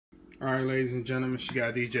Alright, ladies and gentlemen, she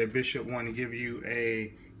got DJ Bishop wanting to give you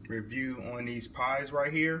a review on these pies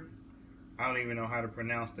right here. I don't even know how to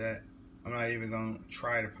pronounce that. I'm not even going to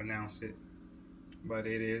try to pronounce it. But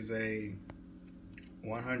it is a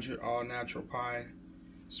 100 all natural pie,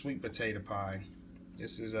 sweet potato pie.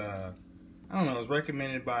 This is I don't know, it's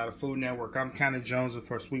recommended by the Food Network. I'm kind of jonesing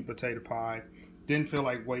for sweet potato pie. Didn't feel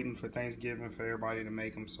like waiting for Thanksgiving for everybody to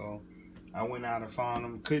make them, so I went out and found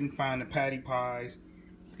them. Couldn't find the patty pies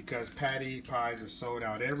because patty pies are sold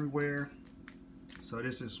out everywhere. So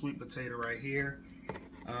this is sweet potato right here.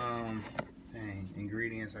 Dang,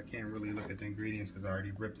 ingredients. I can't really look at the ingredients because I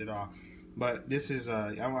already ripped it off. But this is I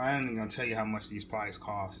ain't even gonna tell you how much these pies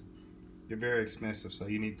cost. They're very expensive, so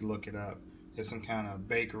you need to look it up. It's some kind of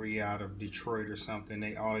bakery out of Detroit or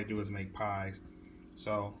something. All they do is make pies.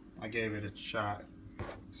 So I gave it a shot.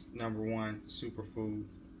 It's #1 superfood,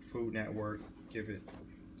 Food Network. Give it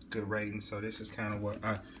good rating. So this is kind of what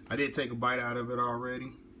I did take a bite out of it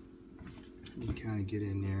already. You kind of get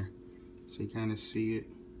in there so you kind of see it.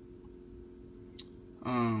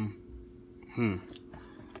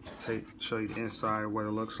 Show you the inside of what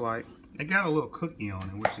it looks like. It got a little cookie on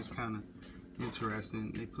it, which is kind of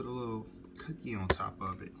interesting. They put a little cookie on top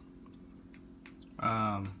of it.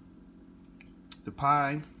 The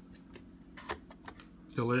pie,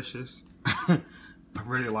 delicious. I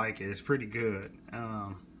really like it. It's pretty good.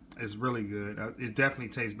 It's really good. It definitely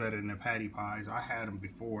tastes better than the patty pies. I had them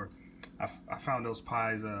before. I found those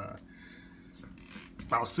pies about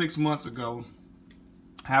 6 months ago.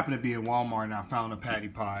 Happened to be in Walmart and I found a patty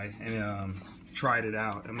pie and tried it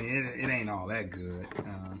out. I mean, it ain't all that good.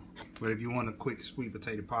 But if you want a quick sweet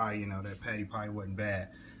potato pie, you know, that patty pie wasn't bad.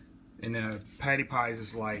 And the patty pies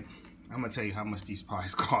is like, I'm gonna tell you how much these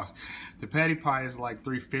pies cost. The patty pie is like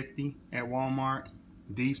 $3.50 at Walmart.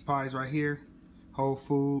 These pies right here, Whole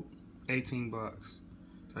Food, 18 bucks.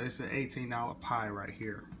 So it's an $18 pie right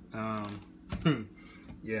here.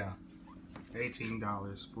 Yeah,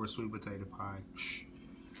 $18 for a sweet potato pie.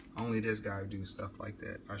 Only this guy would do stuff like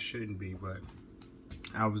that. I shouldn't be, but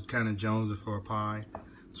I was kind of jonesing for a pie,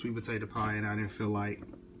 sweet potato pie, and I didn't feel like,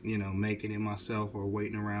 you know, making it myself or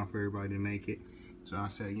waiting around for everybody to make it. So I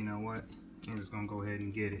said, you know what, I'm just gonna go ahead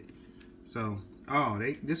and get it. So,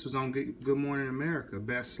 this was on Good Morning America,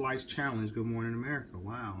 Best Slice Challenge, Good Morning America.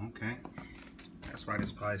 Wow, okay. That's why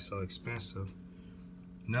this pie is so expensive.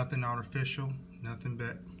 Nothing artificial, nothing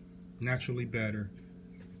but naturally better.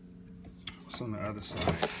 What's on the other side?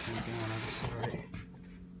 Anything on the other side?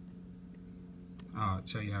 I'll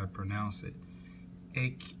tell you how to pronounce it.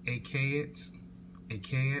 Achatz.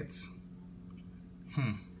 Achatz.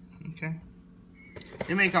 Okay.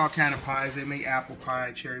 They make all kind of pies. They make apple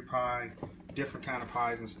pie, cherry pie, different kind of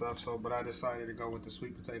pies and stuff. So, but I decided to go with the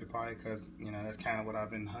sweet potato pie because, you know, that's kind of what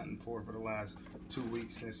I've been hunting for the last 2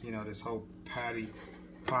 weeks since, you know, this whole patty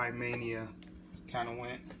pie mania kind of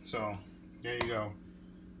went. So there you go.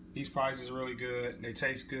 These pies is really good. They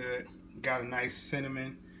taste good. Got a nice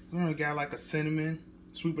cinnamon. Got like a cinnamon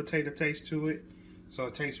sweet potato taste to it. So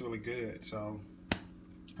it tastes really good. So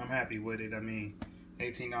I'm happy with it. I mean,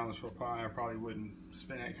 $18 for a pie. I probably wouldn't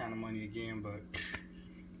spend that kind of money again, but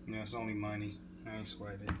you know, it's only money. I ain't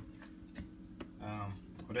sweating. Well,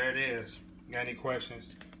 there it is. Got any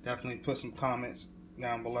questions? Definitely put some comments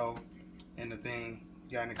down below in the thing.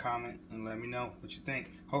 Got in a comment and let me know what you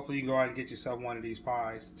think. Hopefully you can go out and get yourself one of these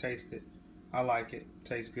pies. Taste it. I like it.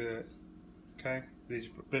 Tastes good. Okay?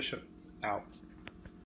 Bishop out.